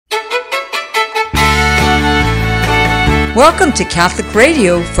Welcome to Catholic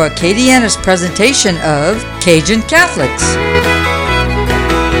Radio for Acadiana's presentation of Cajun Catholics.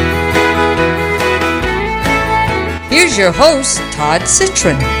 Here's your host, Todd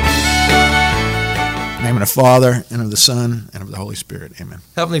Citron. In the name of the Father, and of the Son, and of the Holy Spirit. Amen.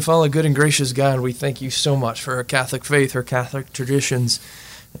 Heavenly Father, good and gracious God, we thank you so much for our Catholic faith, our Catholic traditions,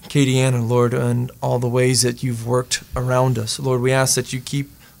 Acadiana, Lord, and all the ways that you've worked around us. Lord, we ask that you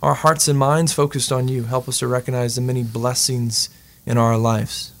keep our hearts and minds focused on you. Help us to recognize the many blessings in our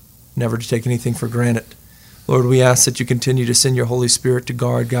lives, never to take anything for granted. Lord, we ask that you continue to send your Holy Spirit to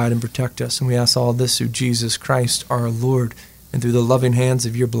guard, guide, and protect us. And we ask all this through Jesus Christ, our Lord, and through the loving hands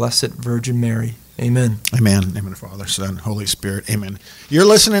of your blessed Virgin Mary. Amen. Amen. In the name of the Father, Son, Holy Spirit. Amen. You're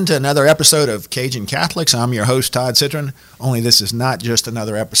listening to another episode of Cajun Catholics. I'm your host, Todd Citron. Only this is not just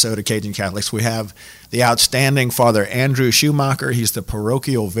another episode of Cajun Catholics. We have the outstanding Father Andrew Schumacher. He's the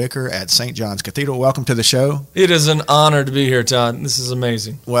parochial vicar at St. John's Cathedral. Welcome to the show. It is an honor to be here, Todd. This is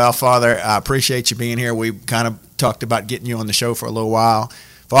amazing. Well, Father, I appreciate you being here. We kind of talked about getting you on the show for a little while.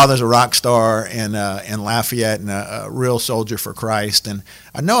 Father's a rock star in Lafayette and a real soldier for Christ. And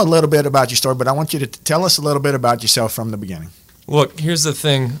I know a little bit about your story, but I want you to tell us a little bit about yourself from the beginning. Look, here's the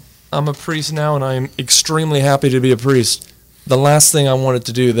thing. I'm a priest now, and I'm extremely happy to be a priest. The last thing I wanted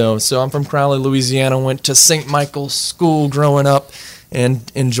to do, though, so I'm from Crowley, Louisiana, went to St. Michael's School growing up and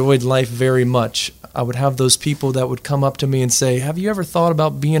enjoyed life very much. I would have those people that would come up to me and say, have you ever thought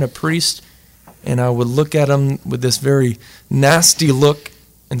about being a priest? And I would look at them with this very nasty look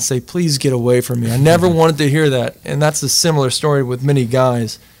and say, please get away from me. I never wanted to hear that. And that's a similar story with many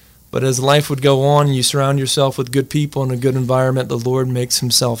guys. But as life would go on and you surround yourself with good people and a good environment, the Lord makes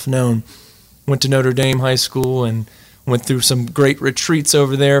himself known. Went to Notre Dame High School and went through some great retreats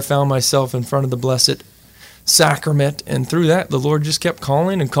over there, found myself in front of the Blessed Sacrament. And through that, the Lord just kept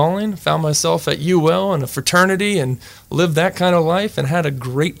calling and calling. Found myself at UL in a fraternity and lived that kind of life and had a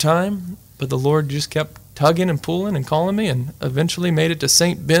great time. But the Lord just kept tugging and pulling and calling me, and eventually made it to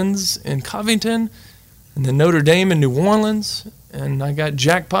St. Ben's in Covington, and then Notre Dame in New Orleans, and I got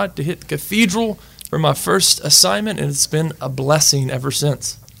jackpot to hit the cathedral for my first assignment, and it's been a blessing ever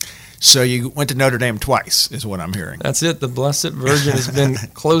since. So you went to Notre Dame twice, is what I'm hearing. That's it. The Blessed Virgin has been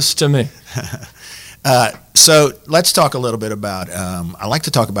close to me. So let's talk a little bit about. I like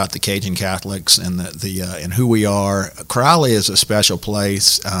to talk about the Cajun Catholics and and who we are. Crowley is a special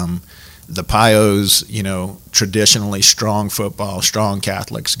place. The Pios, traditionally strong football, strong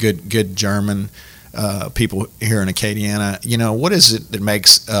Catholics, good German people here in Acadiana. What is it that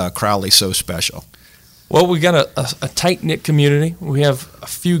makes Crowley so special? Well, we got a tight-knit community. We have a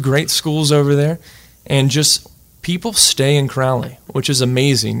few great schools over there, and just people stay in Crowley, which is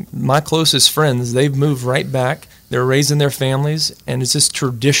amazing. My closest friends, they've moved right back. They're raising their families, and it's this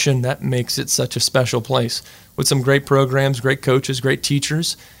tradition that makes it such a special place with some great programs, great coaches, great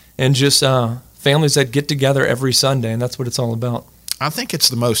teachers, and just families that get together every Sunday, and that's what it's all about. I think it's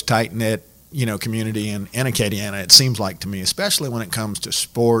the most tight-knit, community in Acadiana, it seems like to me, especially when it comes to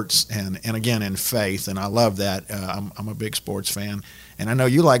sports and again, in faith, and I love that. I'm a big sports fan, and I know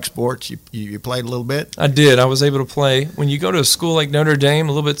you like sports. You played a little bit? I did. I was able to play. When you go to a school like Notre Dame,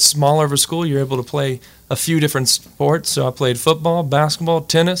 a little bit smaller of a school, you're able to play a few different sports. So I played football, basketball,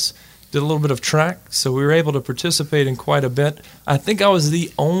 tennis, did a little bit of track, so we were able to participate in quite a bit. I think I was the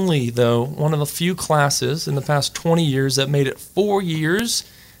only, though, one of the few classes in the past 20 years that made it 4 years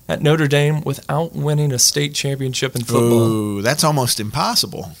at Notre Dame without winning a state championship in football. Ooh, that's almost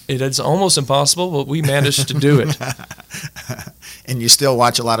impossible. It is almost impossible, but we managed to do it. And you still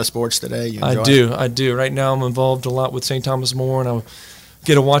watch a lot of sports today? You enjoy it? I do. Right now I'm involved a lot with St. Thomas More, and I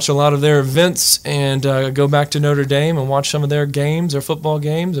get to watch a lot of their events and go back to Notre Dame and watch some of their games, their football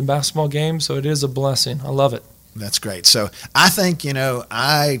games and basketball games. So it is a blessing. I love it. That's great. So I think,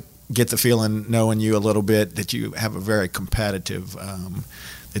 I get the feeling, knowing you a little bit, that you have a very competitive,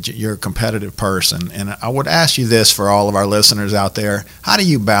 that you're a competitive person. And I would ask you this for all of our listeners out there. How do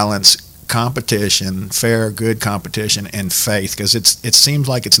you balance competition, fair, good competition, and faith? Because it seems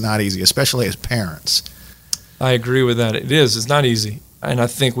like it's not easy, especially as parents. I agree with that. It is. It's not easy. And I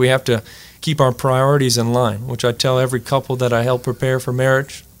think we have to keep our priorities in line, which I tell every couple that I help prepare for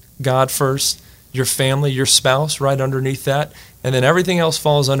marriage. God first, your family, your spouse right underneath that, and then everything else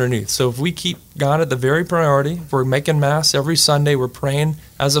falls underneath. So if we keep God at the very priority, if we're making Mass every Sunday, we're praying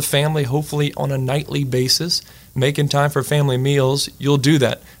as a family, hopefully on a nightly basis, making time for family meals, you'll do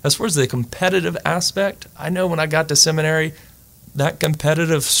that. As far as the competitive aspect, I know when I got to seminary, that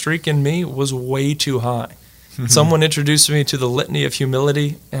competitive streak in me was way too high. Someone introduced me to the Litany of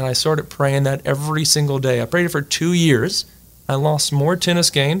Humility, and I started praying that every single day. I prayed it for 2 years. I lost more tennis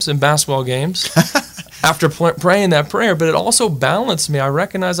games and basketball games. after praying that prayer, but it also balanced me. I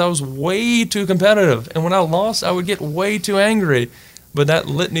recognized I was way too competitive, and when I lost, I would get way too angry. But that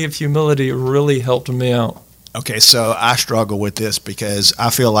litany of humility really helped me out. Okay, so I struggle with this because I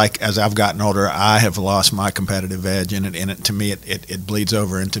feel like as I've gotten older, I have lost my competitive edge, and to me, it bleeds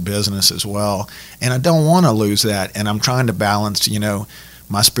over into business as well. And I don't want to lose that, and I'm trying to balance,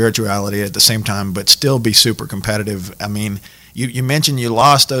 my spirituality at the same time, but still be super competitive. I mean, you mentioned you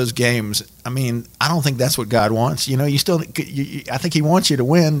lost those games. I mean, I don't think that's what God wants. I think He wants you to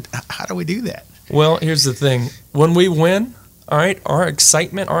win. How do we do that? Well, here's the thing. When we win, all right, our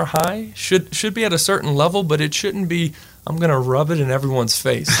excitement, our high should be at a certain level, but it shouldn't be, I'm going to rub it in everyone's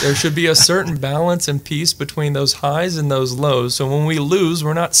face. There should be a certain balance and peace between those highs and those lows. So when we lose,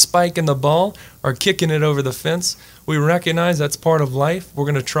 we're not spiking the ball or kicking it over the fence. We recognize that's part of life. We're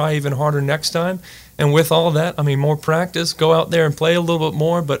going to try even harder next time. And with all that, more practice, go out there and play a little bit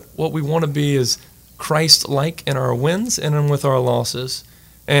more. But what we want to be is Christ-like in our wins and with our losses.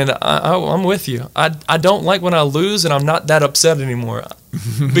 And I'm with you. I don't like when I lose, and I'm not that upset anymore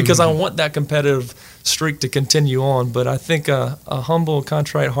because I want that competitive streak to continue on. But I think a humble,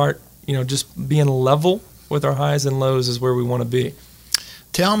 contrite heart, just being level with our highs and lows is where we want to be.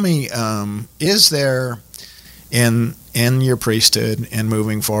 Tell me, is there in your priesthood and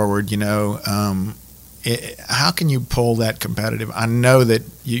moving forward, how can you pull that competitive? I know that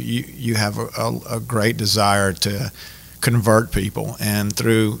you have a great desire to convert people, and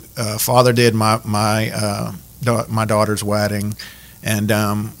through Father did my daughter's wedding, and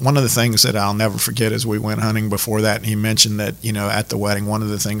one of the things that I'll never forget is we went hunting before that, and he mentioned that at the wedding one of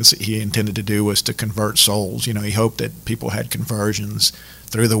the things that he intended to do was to convert souls. He hoped that people had conversions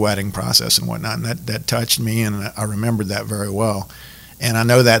through the wedding process and whatnot, and that touched me, and I remembered that very well. And I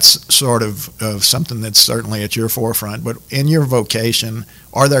know that's sort of something that's certainly at your forefront, but in your vocation,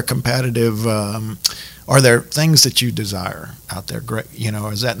 are there competitive are there things that you desire out there?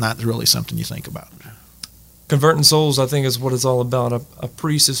 Or is that not really something you think about? Converting souls, I think, is what it's all about. A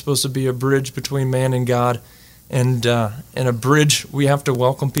priest is supposed to be a bridge between man and God. And in a bridge, we have to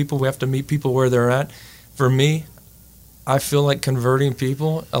welcome people. We have to meet people where they're at. For me, I feel like converting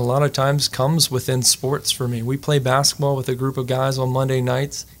people a lot of times comes within sports for me. We play basketball with a group of guys on Monday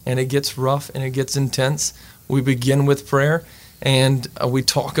nights, and it gets rough and it gets intense. We begin with prayer. And we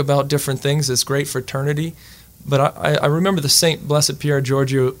talk about different things. It's great fraternity. But I remember the saint, Blessed Pier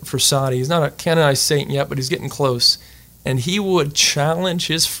Giorgio Frassati. He's not a canonized saint yet, but he's getting close. And he would challenge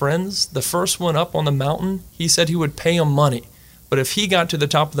his friends. The first one up on the mountain, he said he would pay them money. But if he got to the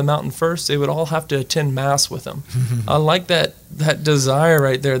top of the mountain first, they would all have to attend Mass with him. I like that desire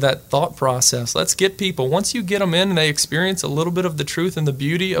right there, that thought process. Let's get people. Once you get them in and they experience a little bit of the truth and the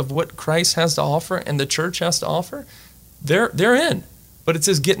beauty of what Christ has to offer and the church has to offer, they're in. But it's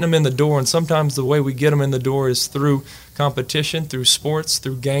just getting them in the door, and sometimes the way we get them in the door is through competition, through sports,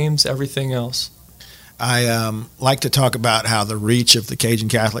 through games, everything else. I like to talk about how the reach of the Cajun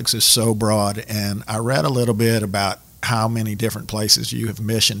Catholics is so broad, and I read a little bit about how many different places you have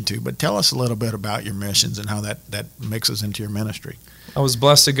missioned to, but tell us a little bit about your missions and how that mixes into your ministry. I was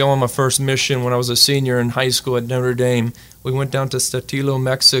blessed to go on my first mission when I was a senior in high school at Notre Dame. We went down to Statilo,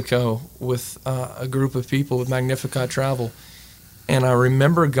 Mexico with a group of people with Magnificat Travel. And I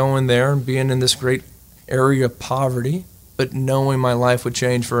remember going there and being in this great area of poverty, but knowing my life would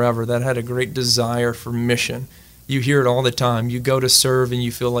change forever. That had a great desire for mission. You hear it all the time. You go to serve and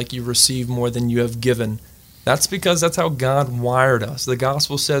you feel like you receive more than you have given. That's because that's how God wired us. The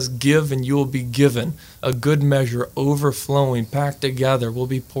gospel says, give and you will be given. A good measure, overflowing, packed together, will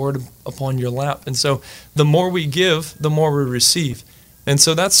be poured upon your lap. And so the more we give, the more we receive. And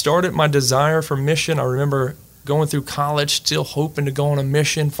so that started my desire for mission. I remember going through college, still hoping to go on a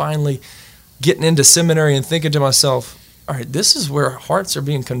mission, finally getting into seminary and thinking to myself, all right, this is where hearts are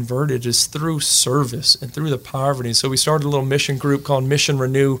being converted, is through service and through the poverty. So we started a little mission group called Mission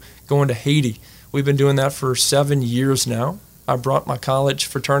Renew, going to Haiti. We've been doing that for 7 years now. I brought my college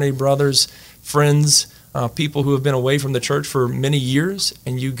fraternity brothers, friends, people who have been away from the church for many years,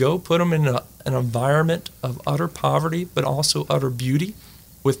 and you go put them in an environment of utter poverty, but also utter beauty,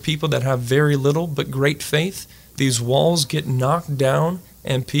 with people that have very little but great faith. These walls get knocked down,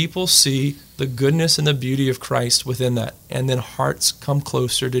 and people see the goodness and the beauty of Christ within that, and then hearts come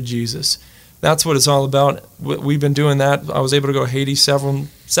closer to Jesus. That's what it's all about. We've been doing that. I was able to go to Haiti seven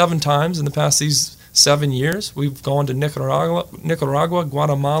times in the past these 7 years. We've gone to Nicaragua,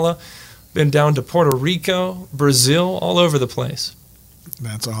 Guatemala, been down to Puerto Rico, Brazil, all over the place.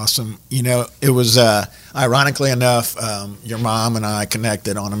 That's awesome. You know, it was, ironically enough, your mom and I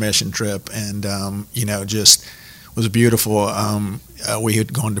connected on a mission trip, and, you know, just was beautiful. We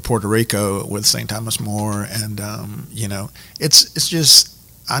had gone to Puerto Rico with St. Thomas More, and it's just,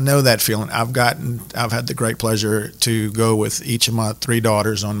 I know that feeling. I've had the great pleasure to go with each of my 3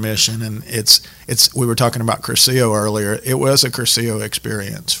 daughters on mission, and it's. We were talking about Cursillo earlier. It was a Cursillo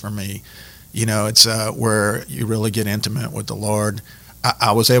experience for me. It's where you really get intimate with the Lord.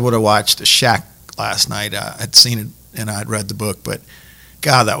 I was able to watch The Shack last night. I'd seen it and I'd read the book, but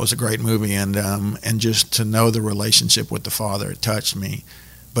God, that was a great movie, and just to know the relationship with the Father, it touched me.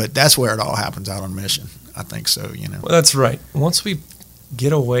 But that's where it all happens, out on mission. I think so. Well, that's right. Once we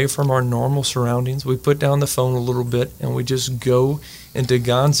get away from our normal surroundings, we put down the phone a little bit, and we just go into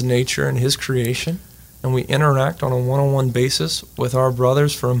God's nature and His creation, and we interact on a one-on-one basis with our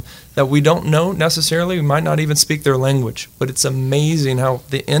brothers that we don't know necessarily. We might not even speak their language, but it's amazing how at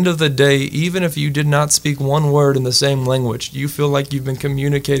the end of the day, even if you did not speak one word in the same language, you feel like you've been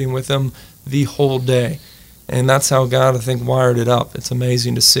communicating with them the whole day. And that's how God, I think, wired it up. It's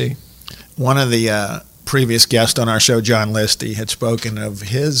amazing to see. One of the previous guest on our show, John Listy, had spoken of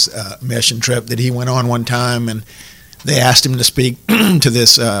his mission trip that he went on one time, and they asked him to speak to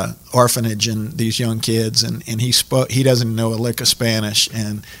this orphanage and these young kids, and he spoke. He doesn't know a lick of Spanish,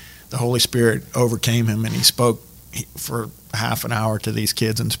 and the Holy Spirit overcame him, and he spoke for half an hour to these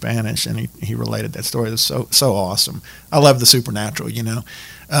kids in Spanish, and he related that story. It was so awesome. I love the supernatural,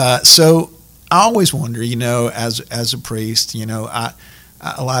 So I always wonder, as a priest,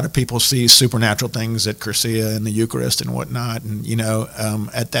 a lot of people see supernatural things at Cursillo and the Eucharist and whatnot, and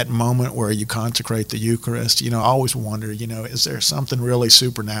at that moment where you consecrate the Eucharist, I always wonder, is there something really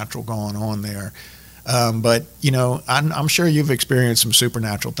supernatural going on there? But I'm sure you've experienced some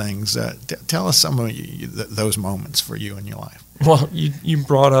supernatural things. Tell us some of those moments for you in your life. Well, you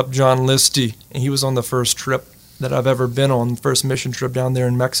brought up John Listy, and he was on the first trip that I've ever been on, the first mission trip down there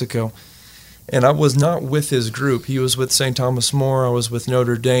in Mexico. And I was not with his group. He was with St. Thomas More. I was with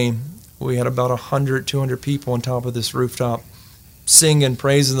Notre Dame. We had about 100, 200 people on top of this rooftop singing,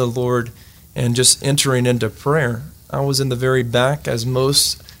 praising the Lord, and just entering into prayer. I was in the very back, as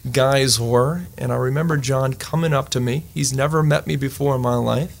most guys were, and I remember John coming up to me. He's never met me before in my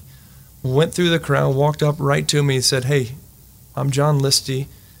life. Went through the crowd, walked up right to me and said, "Hey, I'm John Listy.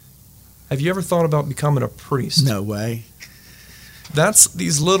 Have you ever thought about becoming a priest?" No way. That's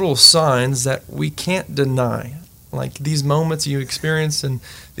these little signs that we can't deny. Like these moments you experience in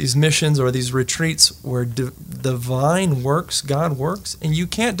these missions or these retreats where divine works, God works, and you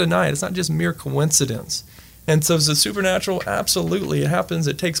can't deny it. It's not just mere coincidence. And so the supernatural, absolutely, it happens.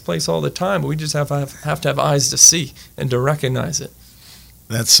 It takes place all the time. But we just have to have eyes to see and to recognize it.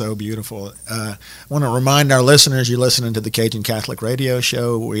 That's so beautiful. I want to remind our listeners, you're listening to the Cajun Catholic Radio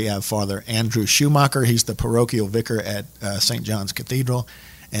Show. We have Father Andrew Schumacher. He's the parochial vicar at St. John's Cathedral.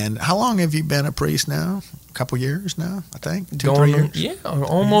 And how long have you been a priest now? A couple years now, I think? 2-3 years? Yeah,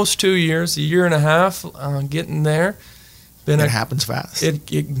 almost 2 years, a year and a half, getting there. It happens fast.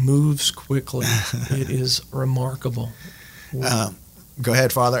 It moves quickly. It is remarkable. Go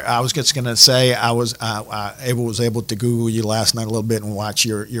ahead, Father. I was just going to say I was able to Google you last night a little bit and watch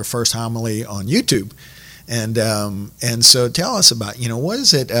your first homily on YouTube, and so tell us about what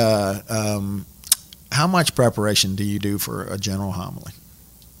is it? How much preparation do you do for a general homily?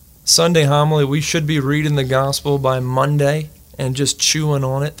 Sunday homily, we should be reading the gospel by Monday and just chewing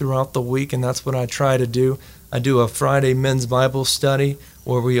on it throughout the week, and that's what I try to do. I do a Friday men's Bible study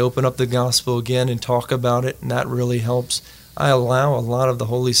where we open up the gospel again and talk about it, and that really helps. I allow a lot of the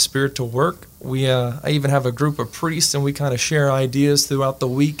Holy Spirit to work. I even have a group of priests, and we kind of share ideas throughout the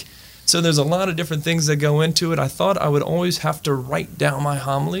week. So there's a lot of different things that go into it. I thought I would always have to write down my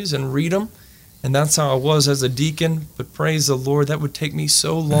homilies and read them, and that's how I was as a deacon. But praise the Lord, that would take me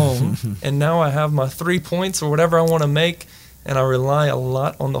so long. And now I have my 3 points or whatever I want to make, and I rely a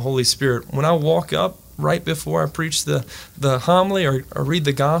lot on the Holy Spirit. When I walk up, right before I preach the homily or read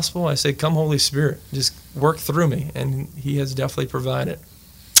the gospel, I say, "Come, Holy Spirit, just work through me," and He has definitely provided.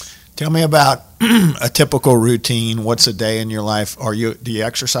 Tell me about a typical routine. What's a day in your life? Do you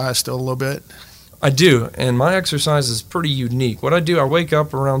exercise still a little bit? I do, and my exercise is pretty unique. What I do, I wake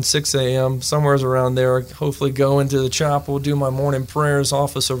up around 6 a.m., somewhere around there, hopefully go into the chapel, do my morning prayers,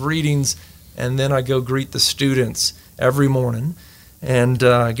 office of readings, and then I go greet the students every morning and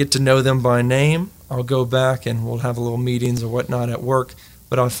get to know them by name. I'll go back and we'll have a little meetings or whatnot at work.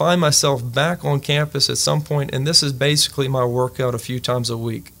 But I find myself back on campus at some point, and this is basically my workout a few times a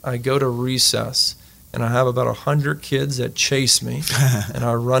week. I go to recess, and I have about 100 kids that chase me, and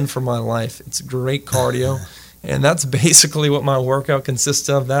I run for my life. It's great cardio, and that's basically what my workout consists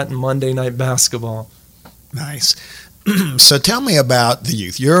of, that and Monday night basketball. Nice. So tell me about the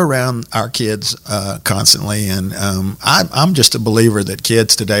youth. You're around our kids constantly, and I'm just a believer that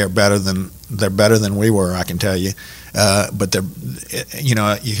kids today are better than we were. I can tell you, but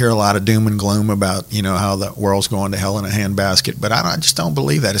you hear a lot of doom and gloom about how the world's going to hell in a handbasket. But I just don't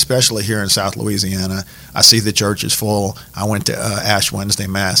believe that, especially here in South Louisiana. I see the church is full. I went to Ash Wednesday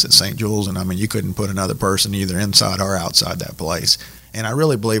Mass at St. Jules, and I mean, you couldn't put another person either inside or outside that place. And I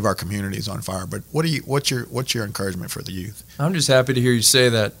really believe our community is on fire. But what's your encouragement for the youth? I'm just happy to hear you say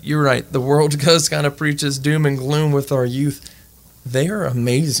that. You're right. The world does kind of preaches doom and gloom with our youth. They are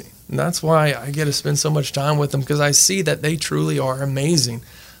amazing. And that's why I get to spend so much time with them, because I see that they truly are amazing.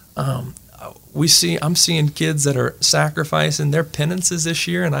 I'm seeing kids that are sacrificing their penances this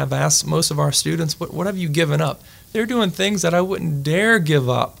year, and I've asked most of our students, what have you given up? They're doing things that I wouldn't dare give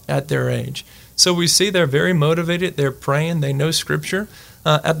up at their age. So we see they're very motivated, they're praying, they know Scripture.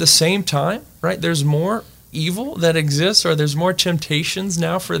 At the same time, right, there's more evil that exists, or there's more temptations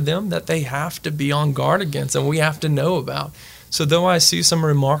now for them that they have to be on guard against and we have to know about. So though I see some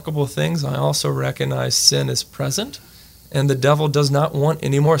remarkable things, I also recognize sin is present, and the devil does not want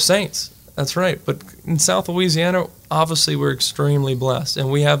any more saints. That's right. But in South Louisiana, obviously we're extremely blessed,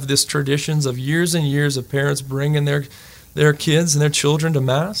 and we have this traditions of years and years of parents bringing their kids and their children to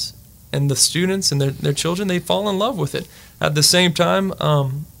Mass. And the students and their children, they fall in love with it. At the same time,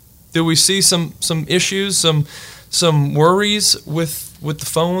 do we see some issues, some worries with the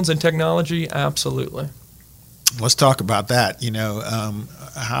phones and technology? Absolutely. Let's talk about that.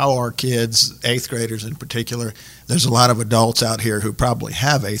 How are kids, 8th graders in particular, there's a lot of adults out here who probably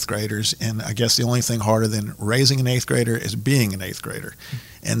have 8th graders, and I guess the only thing harder than raising an 8th grader is being an 8th grader.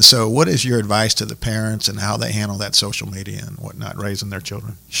 And so what is your advice to the parents and how they handle that social media and whatnot, raising their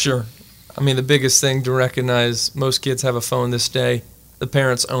children? Sure. I mean, the biggest thing to recognize, most kids have a phone this day. The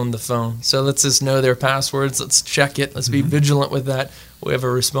parents own the phone. So let's just know their passwords. Let's check it. Let's be vigilant with that. We have a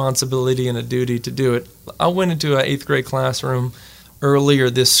responsibility and a duty to do it. I went into an 8th grade classroom earlier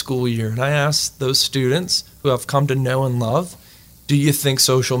this school year, and I asked those students who have come to know and love, do you think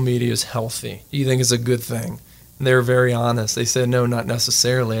social media is healthy? Do you think it's a good thing? And they were very honest. They said, no, not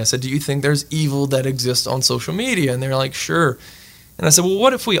necessarily. I said, do you think there's evil that exists on social media? And they're like, sure. And I said, well,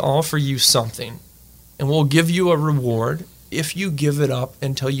 what if we offer you something, and we'll give you a reward if you give it up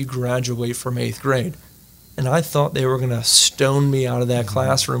until you graduate from 8th grade? And I thought they were going to stone me out of that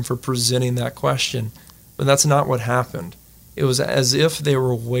classroom for presenting that question. But that's not what happened. It was as if they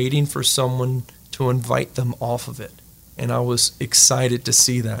were waiting for someone to invite them off of it. And I was excited to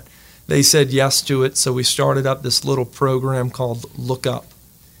see that. They said yes to it, so we started up this little program called Look Up,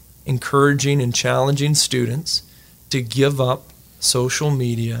 encouraging and challenging students to give up social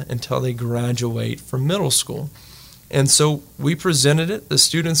media until they graduate from middle school. And so we presented it. The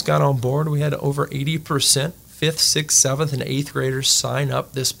students got on board. We had over 80% 5th, 6th, 7th, and 8th graders sign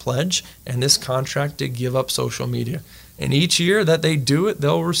up this pledge and this contract to give up social media. And each year that they do it,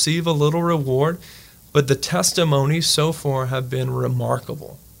 they'll receive a little reward. But the testimonies so far have been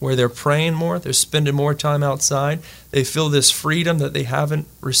remarkable, where they're praying more, they're spending more time outside, they feel this freedom that they haven't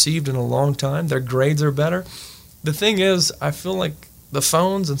received in a long time, their grades are better. The thing is, I feel like the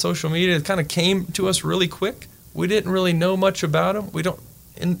phones and social media kind of came to us really quick. We didn't really know much about them.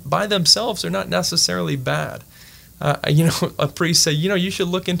 And by themselves, they're not necessarily bad. A priest said, you should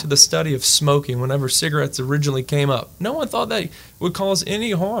look into the study of smoking whenever cigarettes originally came up. No one thought that would cause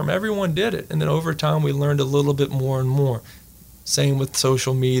any harm. Everyone did it. And then over time, we learned a little bit more and more. Same with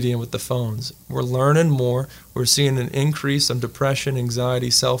social media and with the phones. We're learning more. We're seeing an increase in depression, anxiety,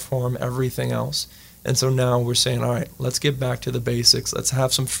 self-harm, everything else. And so now we're saying, all right, let's get back to the basics. Let's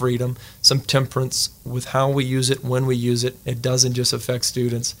have some freedom, some temperance with how we use it, when we use it. It doesn't just affect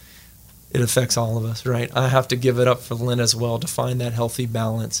students. It affects all of us, right? I have to give it up for Lynn as well to find that healthy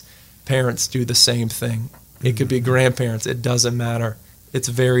balance. Parents do the same thing. It could be grandparents. It doesn't matter. It's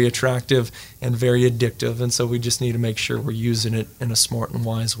very attractive and very addictive. And so we just need to make sure we're using it in a smart and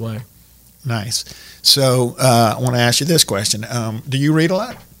wise way. Nice. So I want to ask you this question. Do you read a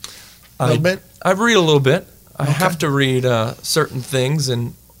lot? A little bit? I read a little bit. I have to read certain things,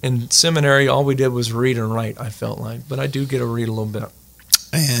 and in seminary, all we did was read and write, I felt like. But I do get to read a little bit.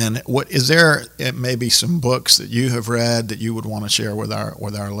 And what is there maybe some books that you have read that you would want to share with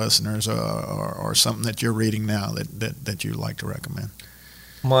our listeners, or something that you're reading now that you'd like to recommend?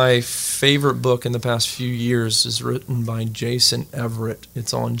 My favorite book in the past few years is written by Jason Everett.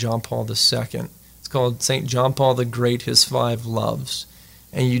 It's on John Paul II. It's called St. John Paul the Great, His Five Loves.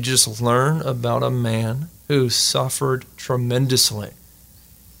 And you just learn about a man who suffered tremendously,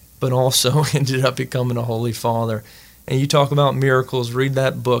 but also ended up becoming a holy father. And you talk about miracles, read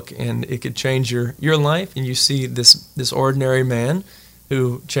that book, and it could change your life. And you see this ordinary man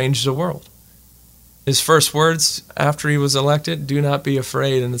who changed the world. His first words after he was elected, do not be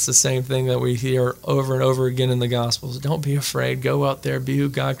afraid. And it's the same thing that we hear over and over again in the Gospels. Don't be afraid. Go out there, be who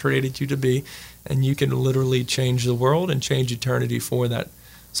God created you to be, and you can literally change the world and change eternity for that.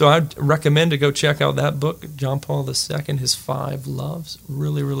 So I'd recommend to go check out that book, John Paul II, His 5 Loves.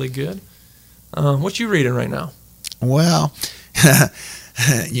 Really, really good. What you reading right now? Well,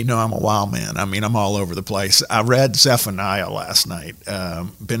 you know, I'm a wild man. I mean, I'm all over the place. I read Zephaniah last night. I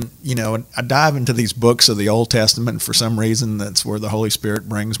dive into these books of the Old Testament. For some reason, that's where the Holy Spirit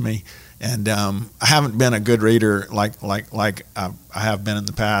brings me. And I haven't been a good reader like I have been in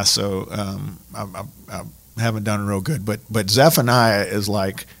the past, so I haven't done real good. But Zephaniah is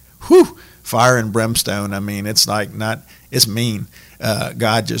like, whew, fire and brimstone. I mean, it's like it's mean.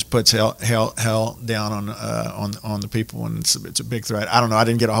 God just puts hell down on the people, and it's a big threat. I don't know. I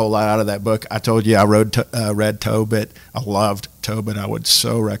didn't get a whole lot out of that book. I told you I read Tobit. I loved Tobit. I would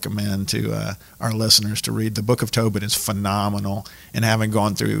so recommend to our listeners to read. The book of Tobit is phenomenal. And having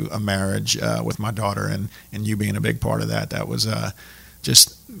gone through a marriage with my daughter, and you being a big part of that was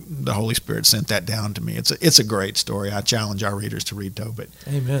just the Holy Spirit sent that down to me. It's a great story. I challenge our readers to read Tobit.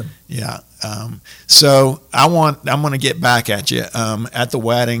 Amen. Yeah. So I'm going to get back at you. At the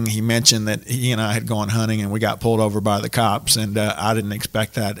wedding, he mentioned that he and I had gone hunting and we got pulled over by the cops, and I didn't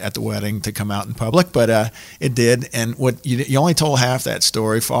expect that at the wedding to come out in public, but it did. And what you only told half that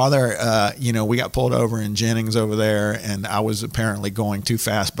story, Father. We got pulled over in Jennings over there, and I was apparently going too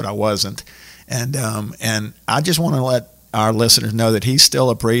fast, but I wasn't. And I just want to let our listeners know that he's still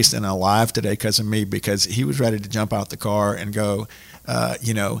a priest and alive today because of me, because he was ready to jump out the car and go,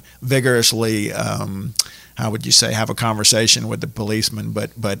 vigorously, how would you say, have a conversation with the policeman.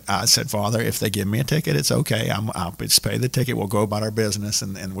 But I said, Father, if they give me a ticket, it's okay. I'll just pay the ticket. We'll go about our business.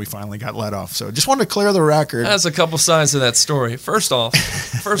 And we finally got let off. So just wanted to clear the record. That's a couple sides of that story. First off,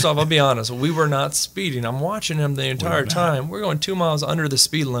 I'll be honest. We were not speeding. I'm watching him the entire time. We're going 2 miles under the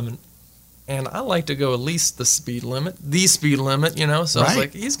speed limit. And I like to go at least the speed limit, So right. I was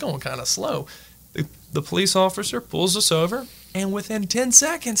like, he's going kind of slow. The police officer pulls us over, and within 10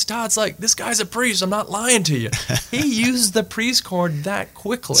 seconds, Todd's like, this guy's a priest. I'm not lying to you. He used the priest card that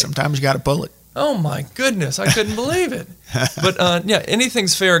quickly. Sometimes you got to pull it. Oh, my goodness. I couldn't believe it. But,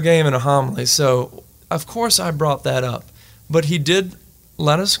 anything's fair game in a homily. So, of course, I brought that up. But he did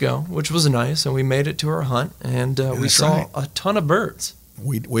let us go, which was nice, and we made it to our hunt, and we saw a ton of birds.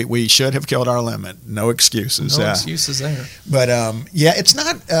 We should have killed our limit. No excuses. No excuses there. But it's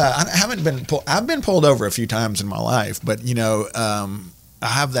not. I haven't been. I've been pulled over a few times in my life, but I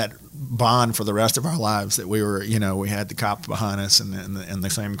have that bond for the rest of our lives that we were. We had the cops behind us in the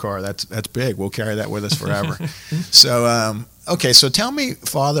same car. That's big. We'll carry that with us forever. So okay. So tell me,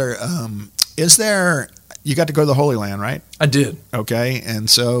 Father, is there? You got to go to the Holy Land, right? I did. Okay, and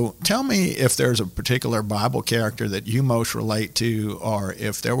so tell me if there's a particular Bible character that you most relate to, or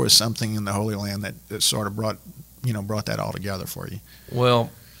if there was something in the Holy Land that sort of brought that all together for you.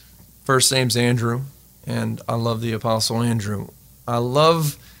 Well, first name's Andrew, and I love the Apostle Andrew. I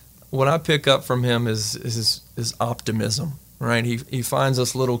love what I pick up from him is optimism. Right, he finds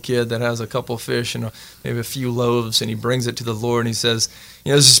this little kid that has a couple of fish and maybe a few loaves, and he brings it to the Lord, and he says,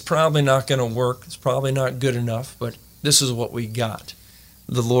 this is probably not going to work. It's probably not good enough, but this is what we got.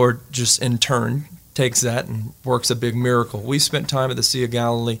 The Lord just in turn takes that and works a big miracle. We spent time at the Sea of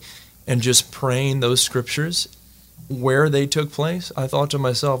Galilee and just praying those scriptures where they took place. I thought to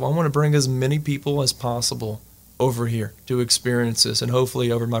myself, I want to bring as many people as possible over here to experience this, and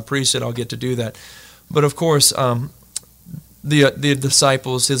hopefully over my priesthood I'll get to do that. But of course, the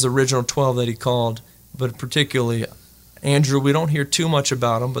disciples, his original 12 that he called, but particularly Andrew, we don't hear too much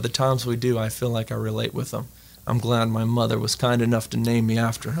about him, but the times we do, I feel like I relate with him. I'm glad my mother was kind enough to name me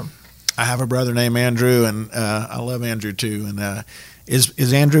after him. I have a brother named Andrew, and I love Andrew too. And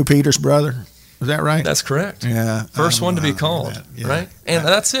is Andrew Peter's brother? Is that right? That's correct. Yeah. First one to be called, right? And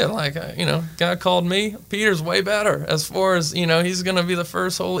that's it. Like, God called me. Peter's way better as far as, he's going to be the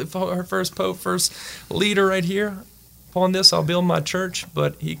first pope, first leader right here. Upon this, I'll build my church.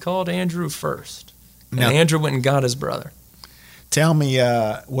 But he called Andrew first. And Andrew went and got his brother. Tell me,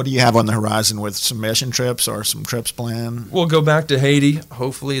 what do you have on the horizon with some mission trips or some trips planned? We'll go back to Haiti.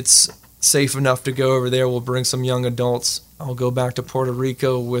 Hopefully it's safe enough to go over there. We'll bring some young adults. I'll go back to Puerto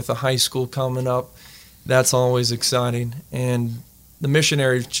Rico with a high school coming up. That's always exciting. And the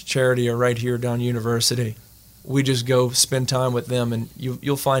missionary charity are right here down University. We just go spend time with them, and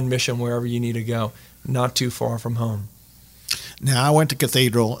you'll find mission wherever you need to go, not too far from home. Now, I went to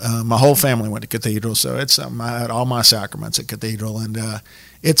Cathedral. My whole family went to Cathedral, so I had all my sacraments at Cathedral, and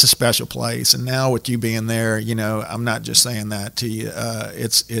it's a special place. And now with you being there, I'm not just saying that to you.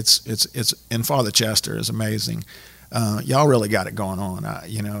 It's and Father Chester is amazing. Y'all really got it going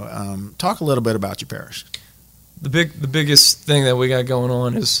on. Talk a little bit about your parish. The biggest thing that we got going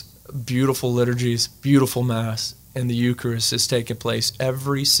on is beautiful liturgies, beautiful Mass, and the Eucharist is taking place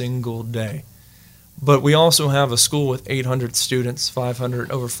every single day. But we also have a school with 800 students,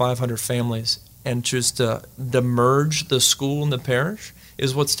 over 500 families, and just to merge the school and the parish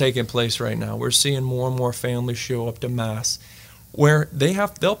is what's taking place right now. We're seeing more and more families show up to Mass, where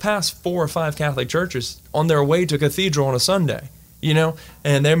they'll pass 4 or 5 Catholic churches on their way to Cathedral on a Sunday,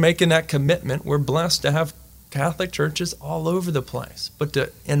 and they're making that commitment. We're blessed to have Catholic churches all over the place, but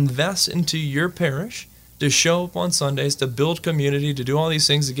to invest into your parish, to show up on Sundays, to build community, to do all these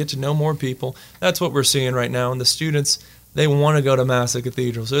things, to get to know more people. That's what we're seeing right now. And the students, they want to go to Mass at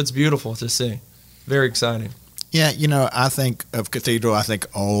Cathedral. So it's beautiful to see. Very exciting. Yeah, I think of Cathedral, I think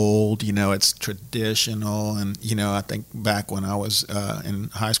old, it's traditional. And, I think back when I was in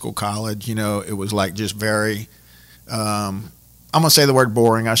high school, college, it was like just very, I'm going to say the word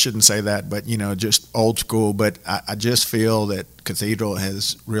boring. I shouldn't say that, but, just old school. But I just feel that Cathedral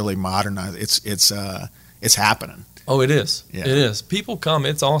has really modernized. It's happening. Oh, it is. Yeah. It is. People come.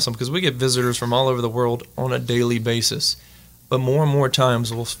 It's awesome because we get visitors from all over the world on a daily basis. But more and more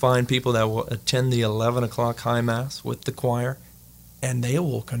times we'll find people that will attend the 11 o'clock High Mass with the choir, and they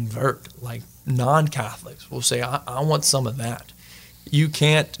will convert, like non-Catholics will say, I want some of that. You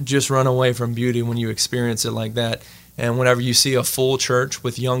can't just run away from beauty when you experience it like that. And whenever you see a full church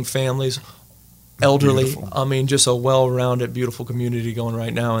with young families, elderly, beautiful. Just a well-rounded, beautiful community going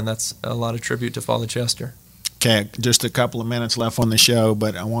right now, and that's a lot of tribute to Father Chester. Okay, just a couple of minutes left on the show,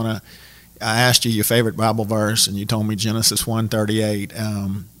 but I asked you your favorite Bible verse, and you told me Genesis 1:38.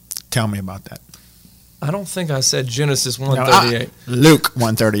 Tell me about that. I don't think I said Genesis 1:38. Luke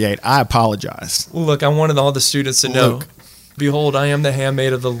 1:38. I apologize. Well, look, I wanted all the students to know, Behold, I am the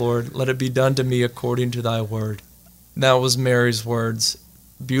handmaid of the Lord. Let it be done to me according to thy word. That was Mary's words.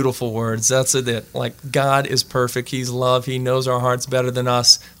 Beautiful words. That's it. Like, God is perfect. He's love. He knows our hearts better than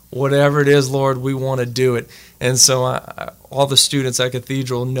us. Whatever it is, Lord, we want to do it. And so all the students at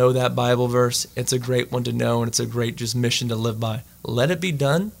Cathedral know that Bible verse. It's a great one to know, and it's a great just mission to live by. Let it be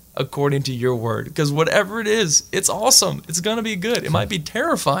done according to your word. Because whatever it is, it's awesome. It's going to be good. It might be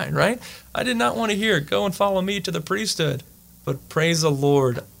terrifying, right? I did not want to hear, go and follow me to the priesthood. But praise the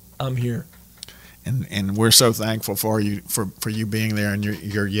Lord, I'm here. And we're so thankful for you for you being there and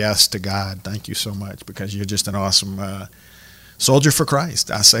your yes to God. Thank you so much, because you're just an awesome soldier for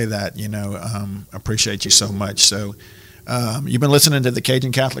Christ. I say that, appreciate you so much. So you've been listening to the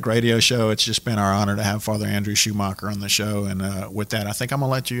Cajun Catholic Radio Show. It's just been our honor to have Father Andrew Schumacher on the show. And with that, I think I'm going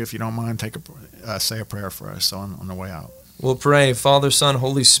to let you, if you don't mind, say a prayer for us on the way out. We'll pray. Father, Son,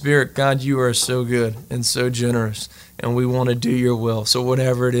 Holy Spirit, God, you are so good and so generous, and we want to do your will. So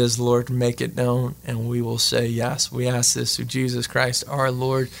whatever it is, Lord, make it known, and we will say yes. We ask this through Jesus Christ, our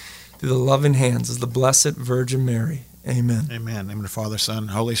Lord, through the loving hands of the Blessed Virgin Mary. Amen. Amen. In the name of the Father, Son,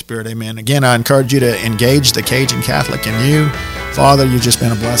 Holy Spirit. Amen. Again, I encourage you to engage the Cajun Catholic in you. Father, you've just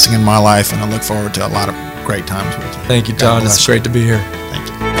been a blessing in my life, and I look forward to a lot of great times with you. Thank you, Todd. It's great to be here.